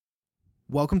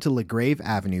Welcome to LaGrave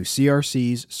Avenue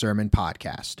CRC's Sermon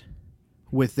Podcast.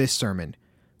 With this sermon,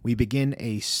 we begin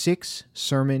a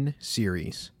 6-sermon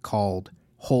series called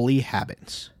Holy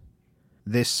Habits.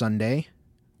 This Sunday,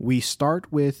 we start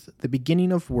with the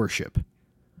beginning of worship.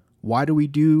 Why do we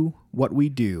do what we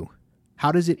do?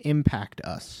 How does it impact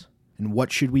us? And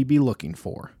what should we be looking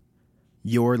for?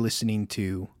 You're listening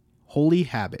to Holy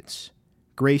Habits,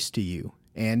 Grace to You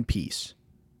and Peace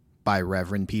by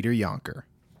Reverend Peter Yonker.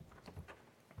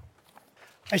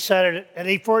 I said it at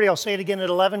 8:40. I'll say it again at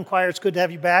 11. Choir, it's good to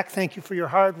have you back. Thank you for your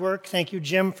hard work. Thank you,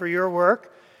 Jim, for your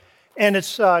work. And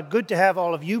it's good to have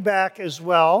all of you back as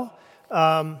well.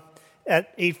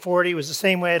 At 8:40, it was the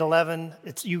same way at 11.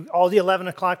 It's you. All the 11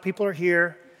 o'clock people are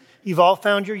here. You've all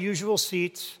found your usual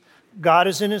seats. God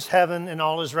is in his heaven, and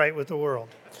all is right with the world.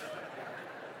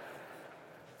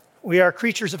 We are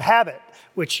creatures of habit,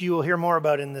 which you will hear more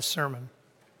about in this sermon.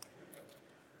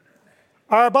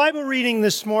 Our Bible reading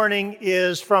this morning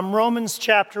is from Romans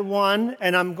chapter 1,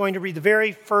 and I'm going to read the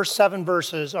very first 7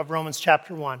 verses of Romans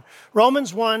chapter 1.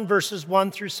 Romans 1, verses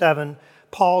 1 through 7,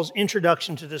 Paul's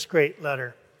introduction to this great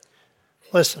letter.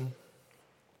 Listen.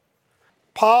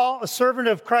 Paul, a servant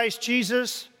of Christ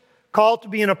Jesus, called to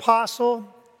be an apostle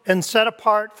and set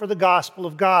apart for the gospel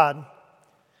of God,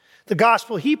 the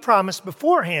gospel he promised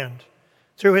beforehand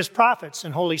through his prophets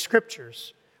and holy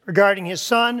scriptures, regarding his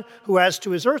Son, who as to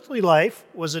his earthly life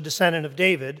was a descendant of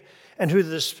David, and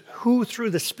who through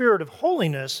the Spirit of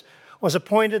holiness was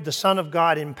appointed the Son of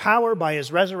God in power by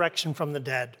his resurrection from the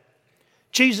dead,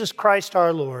 Jesus Christ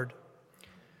our Lord.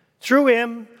 Through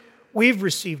him we've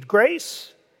received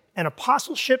grace and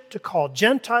apostleship to call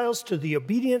Gentiles to the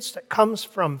obedience that comes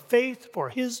from faith for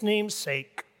his name's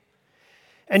sake.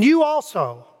 And you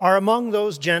also are among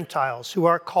those Gentiles who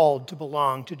are called to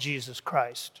belong to Jesus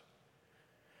Christ.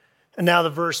 And now the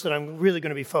verse that I'm really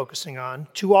going to be focusing on.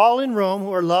 To all in Rome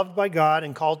who are loved by God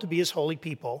and called to be his holy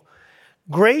people,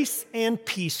 grace and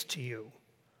peace to you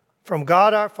from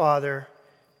God our Father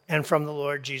and from the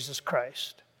Lord Jesus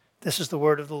Christ. This is the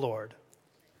word of the Lord.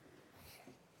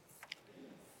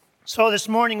 So this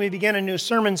morning we begin a new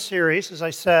sermon series, as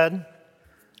I said,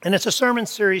 and it's a sermon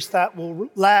series that will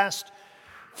last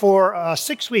for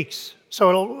 6 weeks. So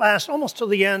it'll last almost till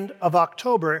the end of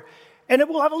October. And it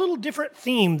will have a little different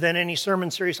theme than any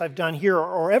sermon series I've done here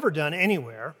or ever done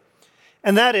anywhere.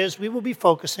 And that is, we will be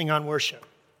focusing on worship.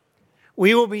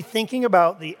 We will be thinking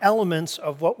about the elements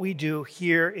of what we do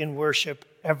here in worship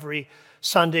every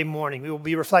Sunday morning. We will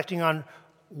be reflecting on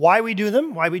why we do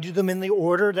them in the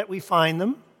order that we find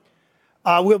them.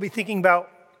 We'll be thinking about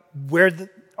where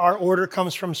our order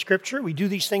comes from Scripture. We do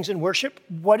these things in worship.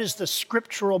 What is the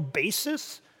scriptural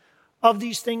basis of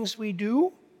these things we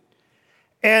do?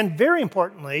 And very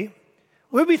importantly,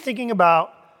 we'll be thinking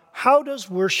about how does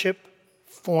worship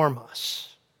form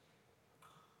us?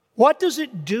 What does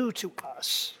it do to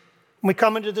us when we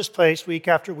come into this place week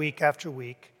after week after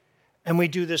week and we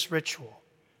do this ritual?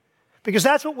 Because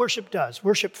that's what worship does.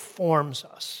 Worship forms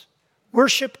us.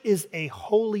 Worship is a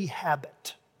holy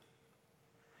habit.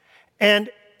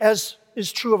 And as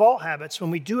is true of all habits,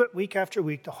 when we do it week after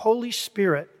week, the Holy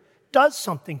Spirit does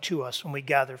something to us when we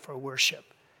gather for worship.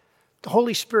 The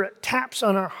Holy Spirit taps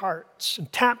on our hearts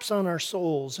and taps on our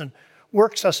souls and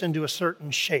works us into a certain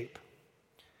shape.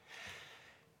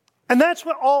 And that's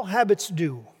what all habits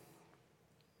do.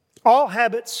 All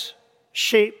habits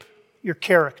shape your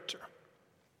character.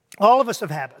 All of us have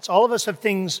habits. All of us have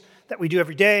things that we do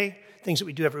every day, things that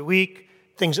we do every week,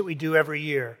 things that we do every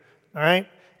year. All right?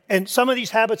 And some of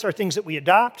these habits are things that we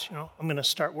adopt. I'm going to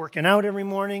start working out every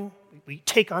morning. We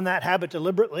take on that habit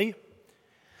deliberately.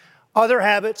 Other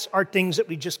habits are things that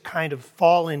we just kind of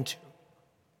fall into.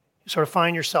 You sort of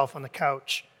find yourself on the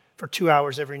couch for 2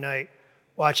 hours every night,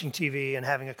 watching TV and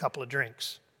having a couple of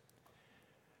drinks.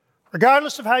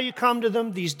 Regardless of how you come to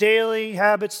them, these daily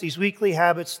habits, these weekly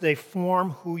habits, they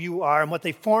form who you are. And what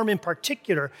they form in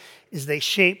particular is they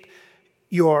shape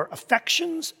your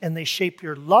affections, and they shape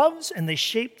your loves, and they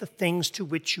shape the things to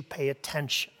which you pay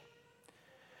attention.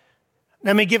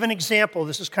 Let me give an example.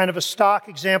 This is kind of a stock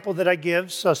example that I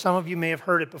give, so some of you may have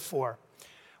heard it before.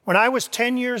 When I was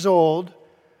 10 years old,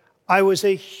 I was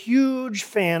a huge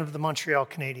fan of the Montreal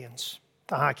Canadiens,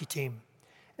 the hockey team.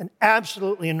 An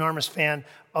absolutely enormous fan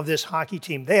of this hockey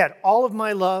team. They had all of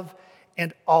my love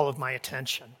and all of my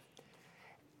attention.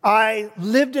 I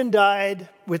lived and died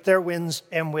with their wins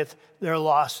and with their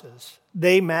losses.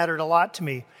 They mattered a lot to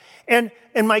me. And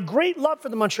my great love for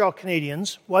the Montreal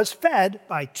Canadiens was fed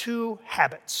by 2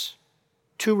 habits,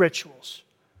 2 rituals.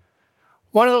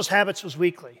 One of those habits was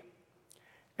weekly.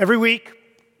 Every week,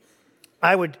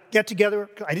 I would get together.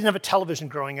 I didn't have a television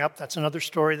growing up. That's another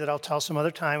story that I'll tell some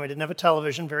other time. I didn't have a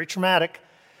television, very traumatic.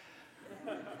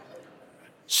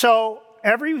 So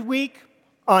every week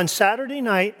on Saturday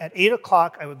night at 8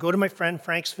 o'clock, I would go to my friend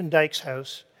Frank Van Dyke's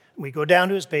house. We'd go down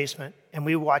to his basement, and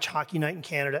we would watch Hockey Night in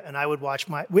Canada, and I would watch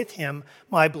with him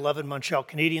my beloved Montreal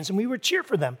Canadiens, and we would cheer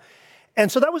for them.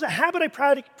 And so that was a habit I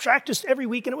practiced every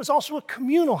week, and it was also a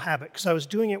communal habit because I was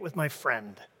doing it with my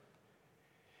friend.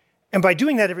 And by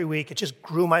doing that every week, it just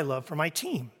grew my love for my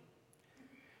team.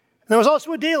 And there was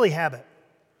also a daily habit.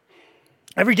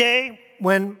 Every day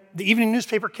when the evening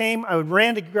newspaper came, I would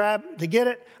run to get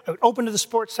it. I would open to the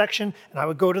sports section, and I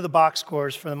would go to the box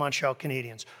scores for the Montreal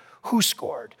Canadiens. Who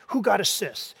scored? Who got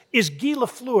assists? Is Guy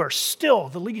Lafleur still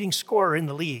the leading scorer in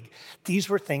the league? These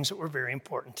were things that were very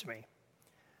important to me.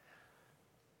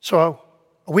 So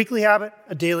a weekly habit,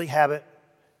 a daily habit,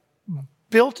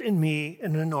 built in me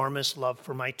an enormous love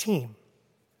for my team.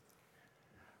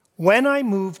 When I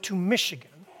moved to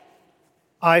Michigan,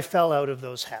 I fell out of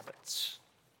those habits.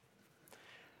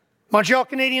 Montreal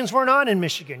Canadiens were not in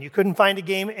Michigan. You couldn't find a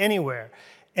game anywhere.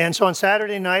 And so on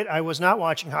Saturday night, I was not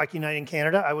watching Hockey Night in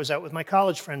Canada. I was out with my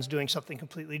college friends doing something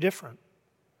completely different.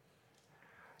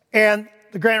 And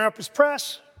the Grand Rapids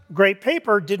Press, great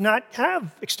paper, did not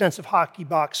have extensive hockey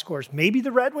box scores. Maybe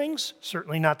the Red Wings,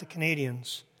 certainly not the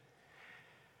Canadiens.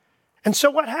 And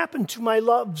so what happened to my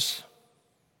loves?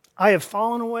 I have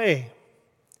fallen away.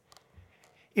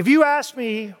 If you ask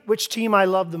me which team I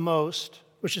love the most,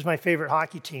 which is my favorite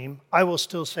hockey team, I will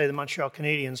still say the Montreal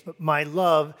Canadiens, but my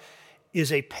love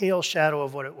is a pale shadow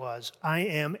of what it was. I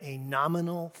am a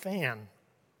nominal fan.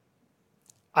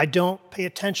 I don't pay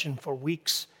attention for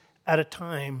weeks at a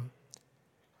time.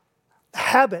 The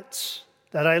habits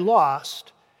that I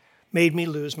lost made me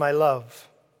lose my love.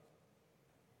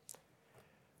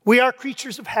 We are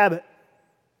creatures of habit.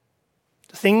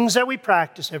 The things that we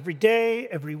practice every day,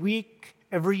 every week,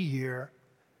 every year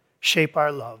shape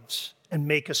our loves and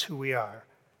make us who we are.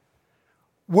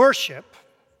 Worship,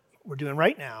 what we're doing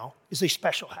right now, is a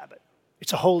special habit.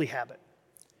 It's a holy habit.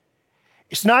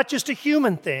 It's not just a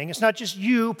human thing. It's not just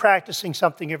you practicing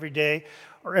something every day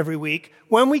or every week.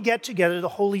 When we get together, the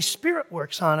Holy Spirit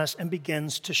works on us and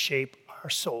begins to shape our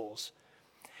souls.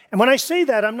 And when I say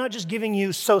that, I'm not just giving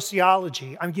you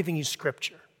sociology, I'm giving you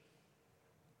scripture.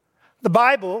 The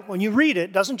Bible, when you read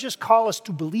it, doesn't just call us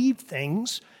to believe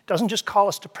things, doesn't just call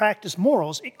us to practice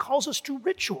morals, it calls us to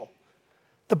ritual.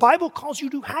 The Bible calls you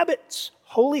to habits,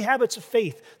 holy habits of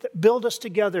faith that build us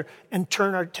together and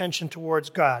turn our attention towards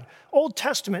God. Old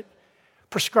Testament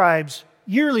prescribes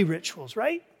yearly rituals,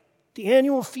 right? The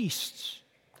annual feasts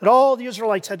that all the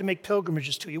Israelites had to make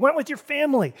pilgrimages to. You went with your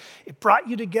family. It brought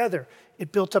you together.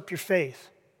 It built up your faith.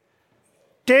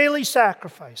 Daily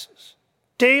sacrifices,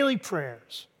 daily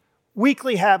prayers,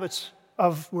 weekly habits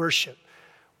of worship.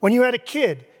 When you had a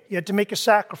kid, you had to make a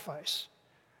sacrifice.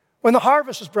 When the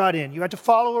harvest was brought in, you had to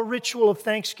follow a ritual of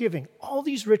thanksgiving. All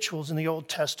these rituals in the Old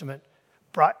Testament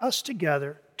brought us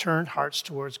together, turned hearts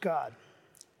towards God.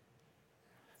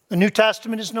 The New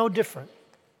Testament is no different.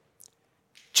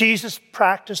 Jesus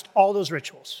practiced all those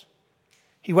rituals.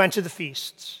 He went to the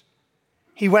feasts.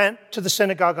 He went to the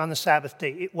synagogue on the Sabbath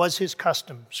day. It was his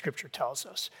custom, Scripture tells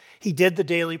us. He did the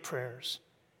daily prayers.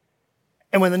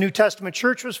 And when the New Testament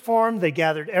church was formed, they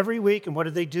gathered every week, and what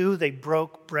did they do? They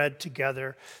broke bread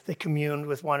together. They communed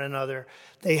with one another.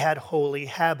 They had holy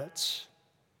habits.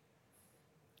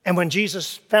 And when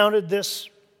Jesus founded this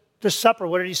supper,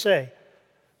 what did he say?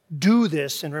 Do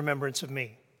this in remembrance of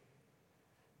me.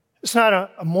 It's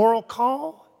not a moral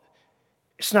call.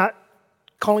 It's not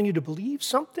calling you to believe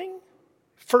something.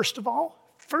 First of all,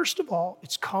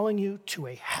 it's calling you to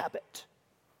a habit.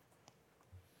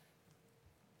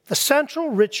 The central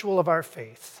ritual of our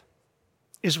faith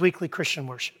is weekly Christian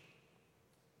worship.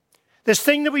 This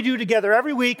thing that we do together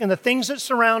every week and the things that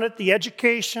surround it, the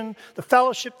education, the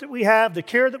fellowship that we have, the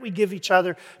care that we give each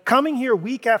other, coming here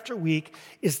week after week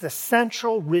is the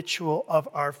central ritual of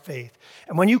our faith.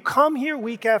 And when you come here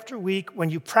week after week, when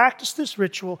you practice this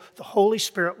ritual, the Holy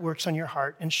Spirit works on your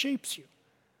heart and shapes you.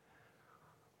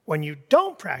 When you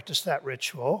don't practice that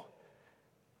ritual,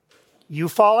 you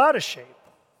fall out of shape.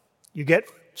 You get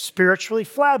spiritually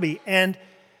flabby. And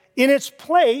in its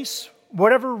place,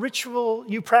 whatever ritual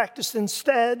you practice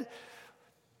instead,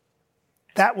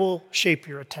 that will shape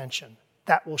your attention.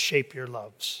 That will shape your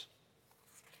loves.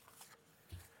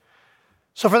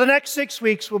 So for the next 6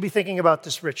 weeks, we'll be thinking about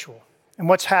this ritual and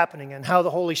what's happening and how the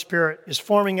Holy Spirit is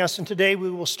forming us. And today we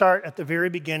will start at the very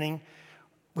beginning,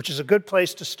 which is a good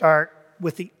place to start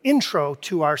with the intro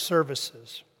to our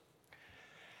services.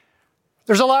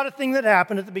 There's a lot of things that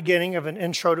happen at the beginning of an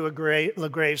intro to a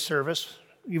LaGrave service.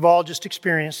 You've all just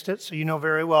experienced it, so you know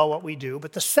very well what we do.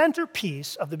 But the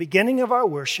centerpiece of the beginning of our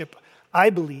worship, I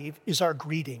believe, is our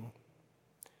greeting.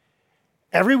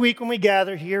 Every week when we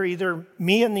gather here, either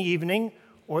me in the evening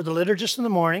or the liturgist in the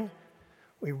morning,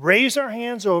 we raise our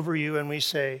hands over you and we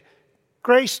say,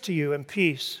 "Grace to you and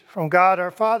peace from God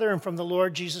our Father and from the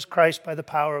Lord Jesus Christ by the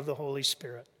power of the Holy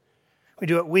Spirit." We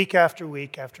do it week after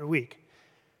week after week.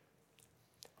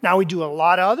 Now, we do a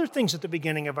lot of other things at the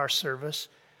beginning of our service,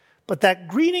 but that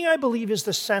greeting, I believe, is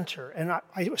the center. And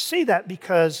I say that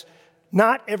because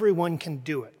not everyone can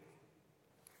do it.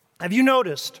 Have you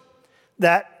noticed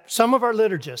that some of our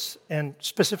liturgists, and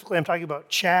specifically I'm talking about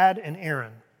Chad and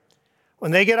Aaron,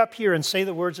 when they get up here and say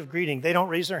the words of greeting, they don't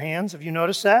raise their hands? Have you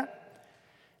noticed that?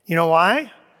 You know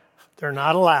why? They're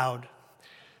not allowed.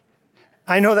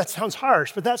 I know that sounds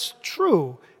harsh, but that's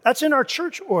true. That's in our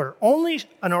church order. Only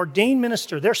an ordained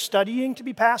minister, they're studying to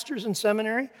be pastors in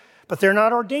seminary, but they're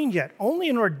not ordained yet. Only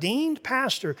an ordained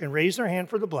pastor can raise their hand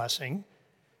for the blessing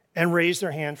and raise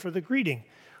their hand for the greeting.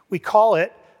 We call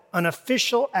it an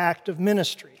official act of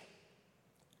ministry.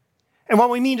 And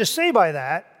what we mean to say by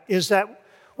that is that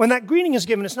when that greeting is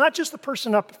given, it's not just the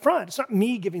person up front. It's not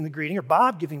me giving the greeting or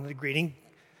Bob giving the greeting.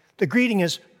 The greeting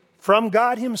is from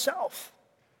God himself.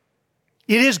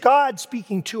 It is God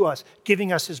speaking to us,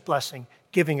 giving us his blessing,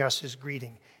 giving us his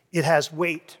greeting. It has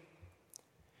weight.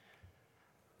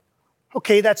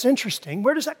 Okay, that's interesting.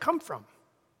 Where does that come from?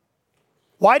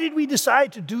 Why did we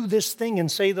decide to do this thing and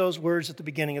say those words at the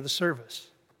beginning of the service?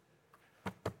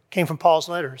 It came from Paul's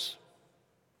letters.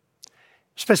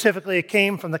 Specifically, it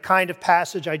came from the kind of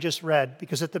passage I just read,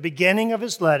 because at the beginning of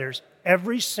his letters,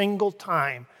 every single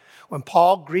time when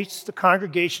Paul greets the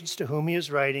congregations to whom he is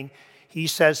writing, he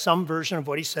says some version of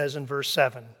what he says in verse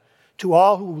 7. "To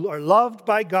all who are loved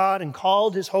by God and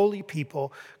called his holy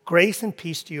people, grace and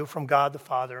peace to you from God the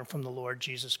Father and from the Lord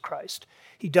Jesus Christ."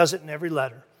 He does it in every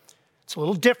letter. It's a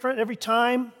little different every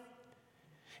time.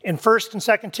 In 1st and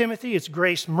 2nd Timothy, it's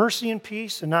grace, mercy, and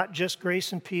peace, and not just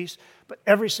grace and peace, but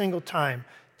every single time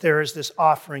there is this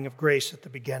offering of grace at the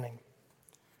beginning.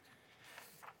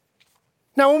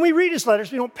 Now, when we read his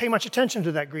letters, we don't pay much attention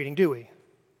to that greeting, do we?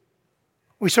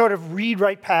 We sort of read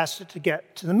right past it to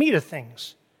get to the meat of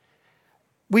things.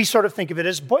 We sort of think of it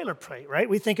as boilerplate, right?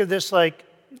 We think of this like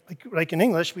in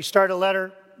English, we start a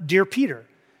letter, "Dear Peter,"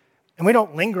 and we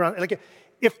don't linger on it. Like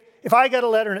if I got a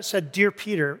letter and it said, "Dear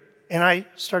Peter," and I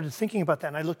started thinking about that,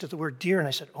 and I looked at the word "dear," and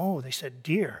I said, "Oh, they said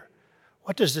dear.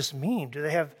 What does this mean? Do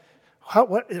they have,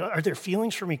 what are their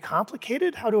feelings for me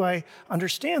complicated? How do I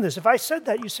understand this?" If I said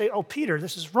that, you say, "Oh, Peter,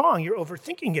 this is wrong. You're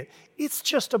overthinking it." It's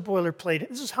just a boilerplate.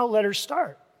 This is how letters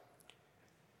start.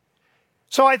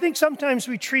 So I think sometimes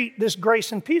we treat this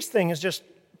grace and peace thing as just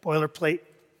boilerplate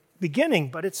beginning,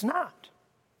 but it's not.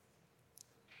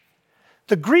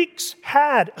 The Greeks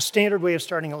had a standard way of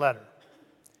starting a letter,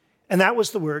 and that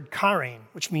was the word charein,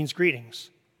 which means greetings.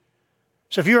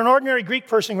 So if you're an ordinary Greek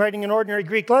person writing an ordinary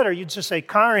Greek letter, you'd just say,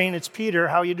 "Charein, it's Peter,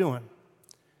 how you doing?"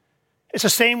 It's the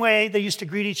same way they used to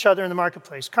greet each other in the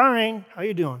marketplace. "Charein, how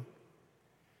you doing?"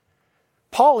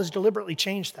 Paul has deliberately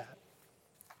changed that.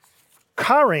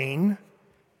 Charein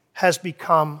has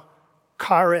become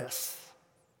charis.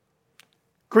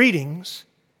 Greetings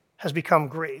has become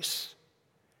grace.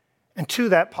 And to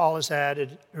that, Paul has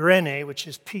added eirene, which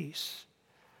is peace.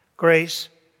 Grace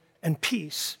and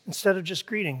peace instead of just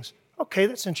greetings. Okay,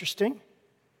 that's interesting.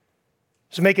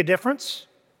 Does it make a difference?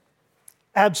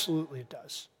 Absolutely it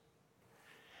does.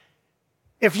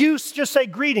 If you just say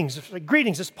greetings, if like,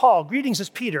 greetings is Paul, greetings is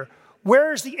Peter,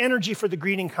 where is the energy for the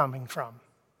greeting coming from?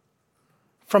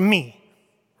 From me,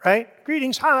 right?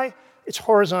 Greetings, hi, it's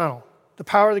horizontal. The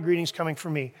power of the greeting is coming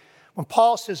from me. When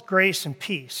Paul says grace and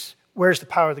peace, where's the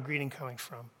power of the greeting coming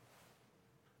from?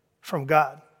 From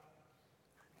God.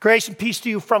 Grace and peace to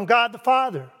you from God the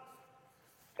Father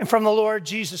and from the Lord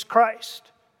Jesus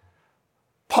Christ.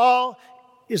 Paul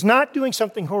is not doing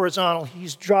something horizontal.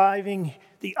 He's driving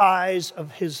the eyes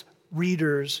of his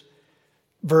readers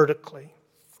vertically.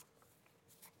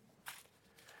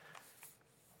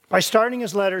 By starting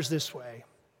his letters this way,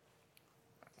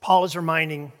 Paul is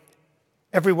reminding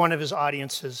every one of his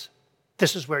audiences,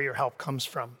 this is where your help comes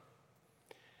from.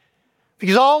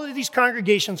 Because all of these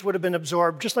congregations would have been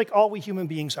absorbed, just like all we human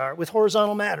beings are, with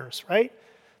horizontal matters, right?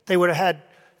 They would have had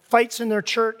fights in their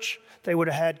church. They would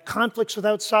have had conflicts with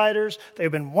outsiders. They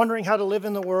would have been wondering how to live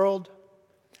in the world.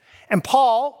 And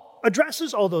Paul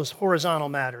addresses all those horizontal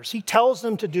matters. He tells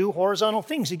them to do horizontal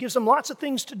things. He gives them lots of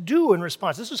things to do in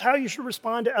response. This is how you should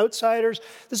respond to outsiders.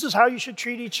 This is how you should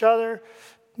treat each other.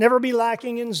 Never be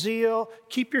lacking in zeal.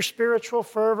 Keep your spiritual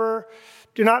fervor.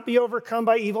 Do not be overcome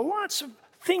by evil. Lots of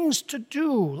things to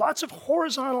do, lots of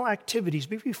horizontal activities.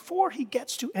 But before he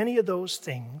gets to any of those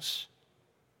things,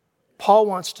 Paul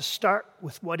wants to start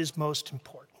with what is most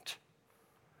important,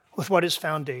 with what is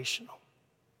foundational,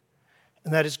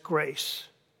 and that is grace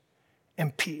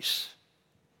and peace.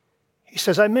 He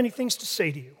says, I have many things to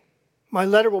say to you. My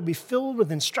letter will be filled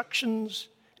with instructions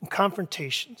and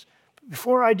confrontations. But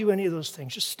before I do any of those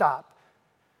things, just stop.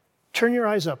 Turn your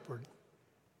eyes upward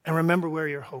and remember where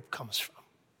your hope comes from.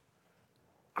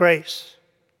 Grace,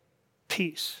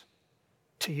 peace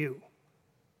to you.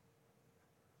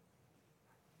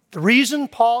 The reason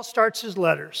Paul starts his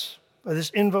letters by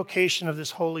this invocation of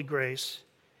this holy grace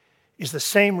is the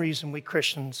same reason we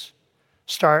Christians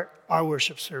start our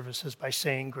worship services by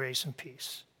saying grace and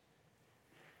peace.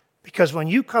 Because when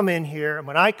you come in here and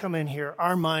when I come in here,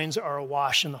 our minds are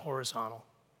awash in the horizontal.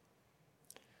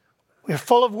 We're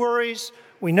full of worries.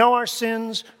 We know our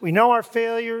sins. We know our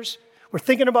failures. We're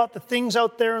thinking about the things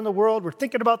out there in the world. We're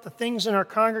thinking about the things in our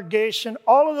congregation.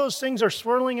 All of those things are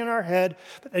swirling in our head.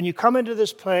 But then you come into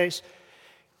this place,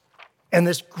 and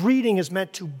this greeting is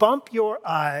meant to bump your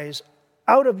eyes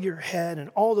out of your head and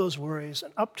all those worries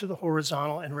and up to the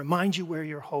horizontal and remind you where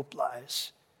your hope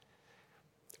lies.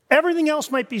 Everything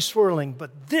else might be swirling,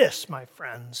 but this, my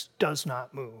friends, does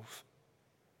not move.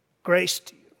 Grace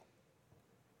to you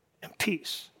and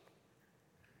peace.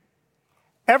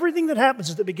 Everything that happens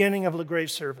at the beginning of LaGrave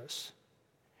service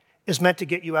is meant to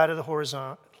get you out of the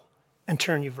horizontal and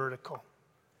turn you vertical.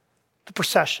 The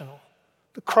processional,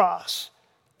 the cross,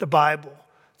 the Bible,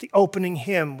 the opening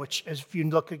hymn, which, as if you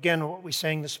look again at what we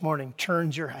sang this morning,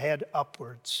 turns your head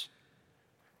upwards.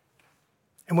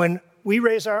 And when we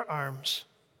raise our arms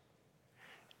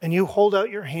and you hold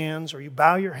out your hands or you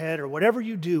bow your head or whatever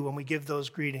you do when we give those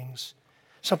greetings,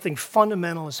 something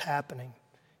fundamental is happening.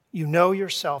 You know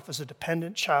yourself as a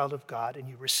dependent child of God and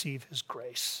you receive his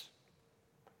grace.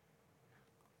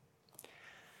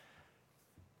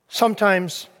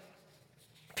 Sometimes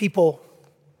people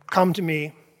come to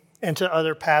me and to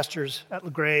other pastors at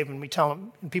LaGrave, and we tell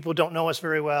them, and people who don't know us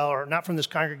very well or not from this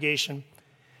congregation,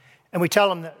 and we tell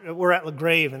them that we're at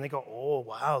LaGrave, and they go, oh,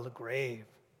 wow, LaGrave.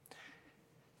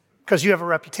 Because you have a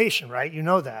reputation, right? You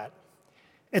know that.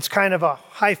 It's kind of a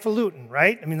highfalutin,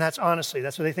 right? I mean, that's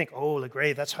what they think. Oh,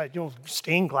 LaGrave, that's how,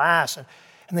 stained glass.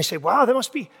 And they say, wow, that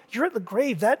must be, you're at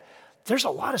LaGrave. There's a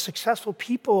lot of successful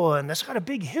people, and that's got a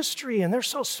big history, and they're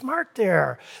so smart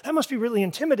there. That must be really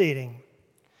intimidating.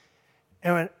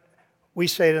 And when we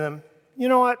say to them, you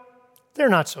know what? They're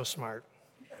not so smart.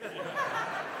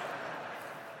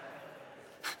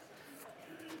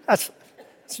 That's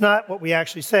not what we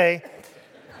actually say.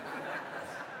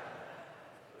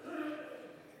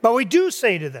 But we do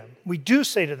say to them,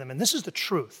 and this is the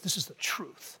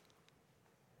truth.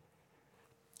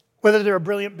 Whether they're a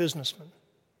brilliant businessman,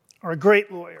 or a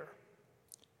great lawyer,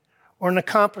 or an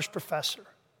accomplished professor,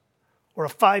 or a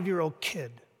 5-year-old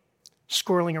kid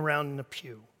squirreling around in a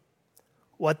pew,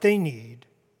 what they need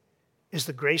is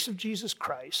the grace of Jesus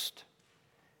Christ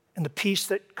and the peace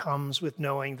that comes with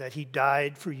knowing that he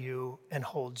died for you and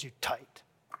holds you tight.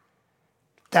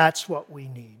 That's what we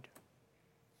need.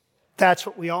 That's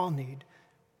what we all need.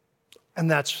 And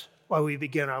that's why we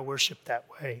begin our worship that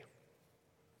way.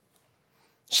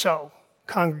 So,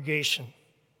 congregation,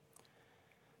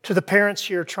 to the parents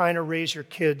here trying to raise your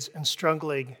kids and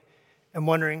struggling and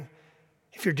wondering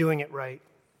if you're doing it right,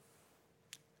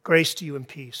 grace to you and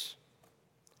peace.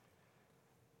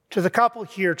 To the couple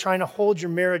here trying to hold your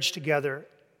marriage together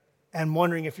and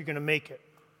wondering if you're going to make it,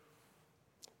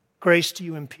 grace to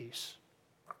you and peace.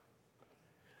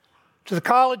 To the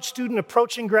college student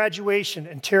approaching graduation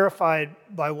and terrified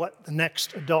by what the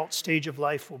next adult stage of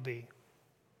life will be,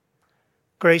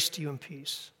 grace to you and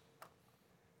peace.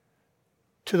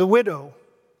 To the widow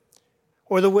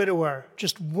or the widower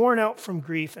just worn out from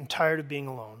grief and tired of being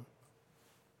alone,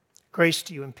 grace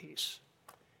to you and peace.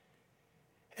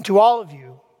 And to all of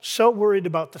you so worried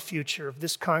about the future of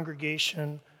this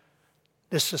congregation,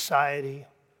 this society,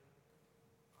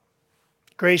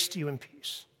 grace to you and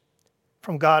peace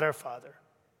from God our Father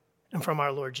and from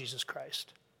our Lord Jesus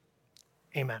Christ.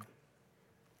 Amen.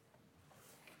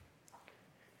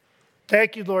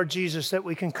 Thank you, Lord Jesus, that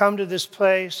we can come to this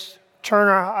place, turn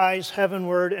our eyes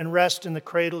heavenward, and rest in the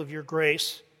cradle of your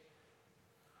grace.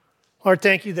 Lord,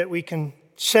 thank you that we can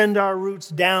send our roots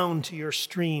down to your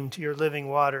stream, to your living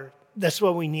water. That's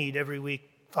what we need every week,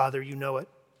 Father, you know it.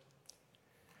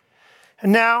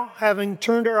 And now, having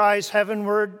turned our eyes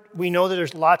heavenward, we know that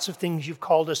there's lots of things you've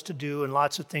called us to do and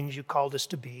lots of things you've called us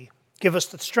to be. Give us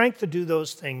the strength to do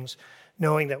those things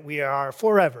knowing that we are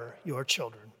forever your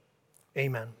children.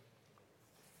 Amen.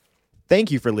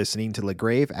 Thank you for listening to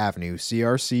LaGrave Avenue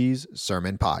CRC's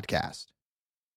Sermon Podcast.